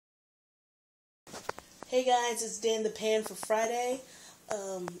Hey guys, it's DanThePan for Friday.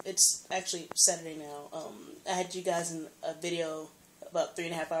 It's actually Saturday now. I had you guys in a video about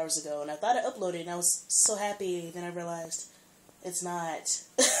 3.5 hours ago, and I thought I uploaded, and I was so happy. Then I realized it's not.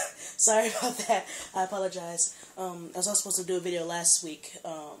 Sorry about that. I apologize. I was also supposed to do a video last week,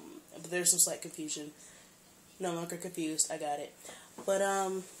 but there's some slight confusion. No longer confused. I got it. But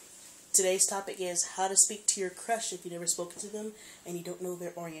today's topic is how to speak to your crush if you've never spoken to them and you don't know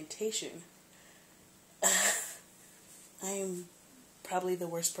their orientation. I'm probably the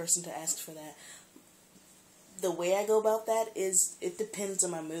worst person to ask for that. The way I go about that is, it depends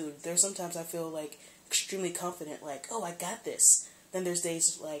on my mood. There's sometimes I feel like extremely confident, like, oh, I got this. Then there's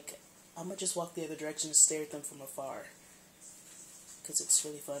days like, I'm gonna just walk the other direction and stare at them from afar. Because it's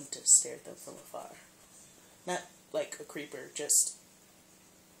really fun to stare at them from afar. Not like a creeper, just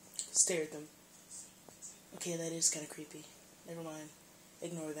stare at them. Okay, that is kind of creepy. Never mind.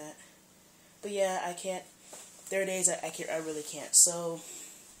 Ignore that. But yeah, I can't. There are days I really can't. So,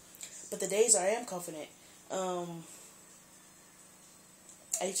 but the days I am confident, I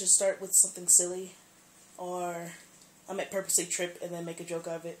usually start with something silly, or I might purposely trip and then make a joke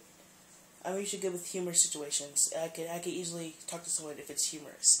of it. I'm usually good with humorous situations. I can easily talk to someone if it's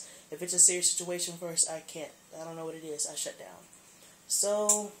humorous. If it's a serious situation first, I can't. I don't know what it is. I shut down.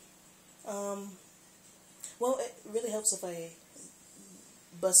 So, well, it really helps if I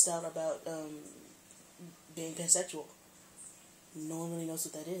bust out about being pansexual. No one really knows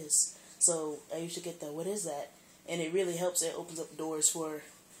what that is. So I usually get the, what is that? And it really helps. It opens up doors for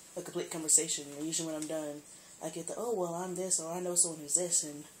a complete conversation. And usually when I'm done, I get the, oh, well, I'm this, or I know someone who's this,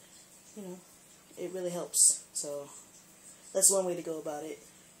 and, you know, it really helps. So that's one way to go about it.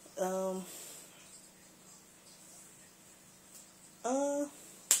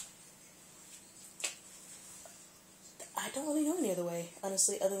 I don't really know any other way,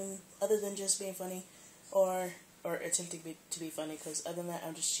 honestly, other than just being funny, or attempting to be funny, because other than that,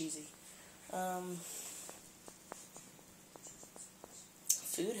 I'm just cheesy.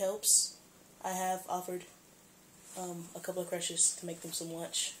 Food helps. I have offered a couple of crushes to make them some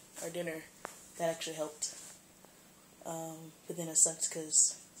lunch or dinner. That actually helped. But then it sucks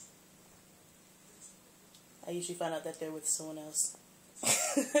because I usually find out that they're with someone else.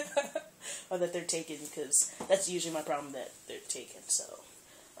 Or that they're taken, because that's usually my problem, that they're taken. So,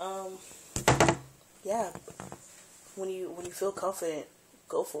 yeah. When you feel confident,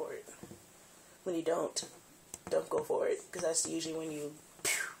 go for it. When you don't go for it, because that's usually when you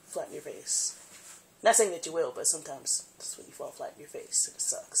flatten your face. Not saying that you will, but sometimes that's when you fall flat in your face, and it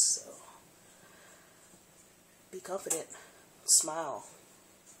sucks. So, be confident. Smile.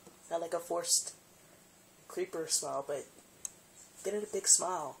 Not like a forced creeper smile, but get it a big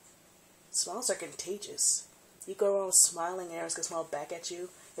smile. Smiles are contagious. You go around smiling and everyone's going to smile back at you.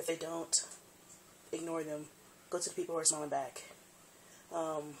 If they don't, ignore them. Go to the people who are smiling back.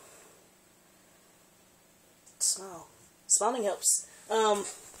 Smile. Smiling helps.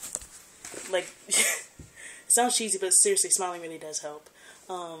 Like, it sounds cheesy, but seriously, smiling really does help.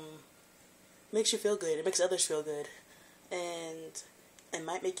 Makes you feel good. It makes others feel good. And it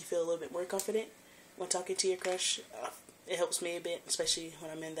might make you feel a little bit more confident when talking to your crush. It helps me a bit, especially when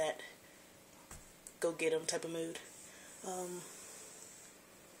I'm in that go get 'em type of mood.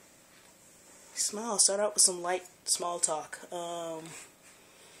 Smile. Start out with some light, small talk.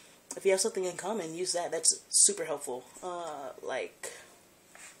 If you have something in common, use that. That's super helpful. Like,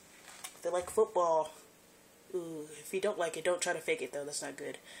 if they like football, ooh, if you don't like it, don't try to fake it, though. That's not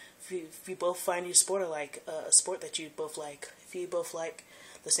good. If you both find your sport alike, a sport that you both like, if you both like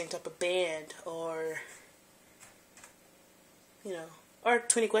the same type of band, or, you know, or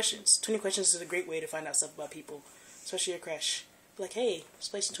 20 questions. 20 questions is a great way to find out stuff about people, especially your crush. Be like, hey, let's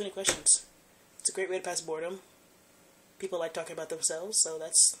play some 20 questions. It's a great way to pass boredom. People like talking about themselves, so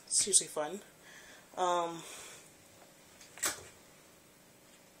it's usually fun.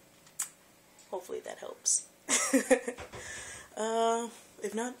 Hopefully that helps.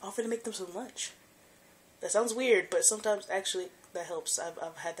 If not, offer to make them some lunch. That sounds weird, but sometimes actually that helps.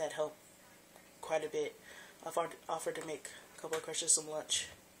 I've had that help quite a bit. I've offered to make a couple of crushes some lunch,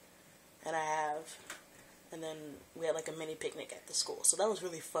 and I have. And then we had like a mini picnic at the school, so that was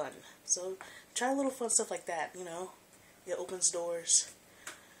really fun. So try a little fun stuff like that, you know. It opens doors.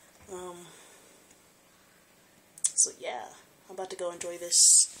 So yeah, I'm about to go enjoy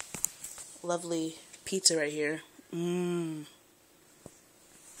this lovely pizza right here.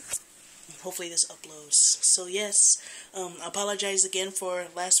 Hopefully this uploads. So yes, I apologize again for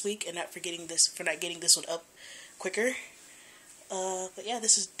last week and not getting this one up quicker. But yeah,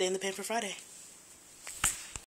 this is DanThePan for Friday.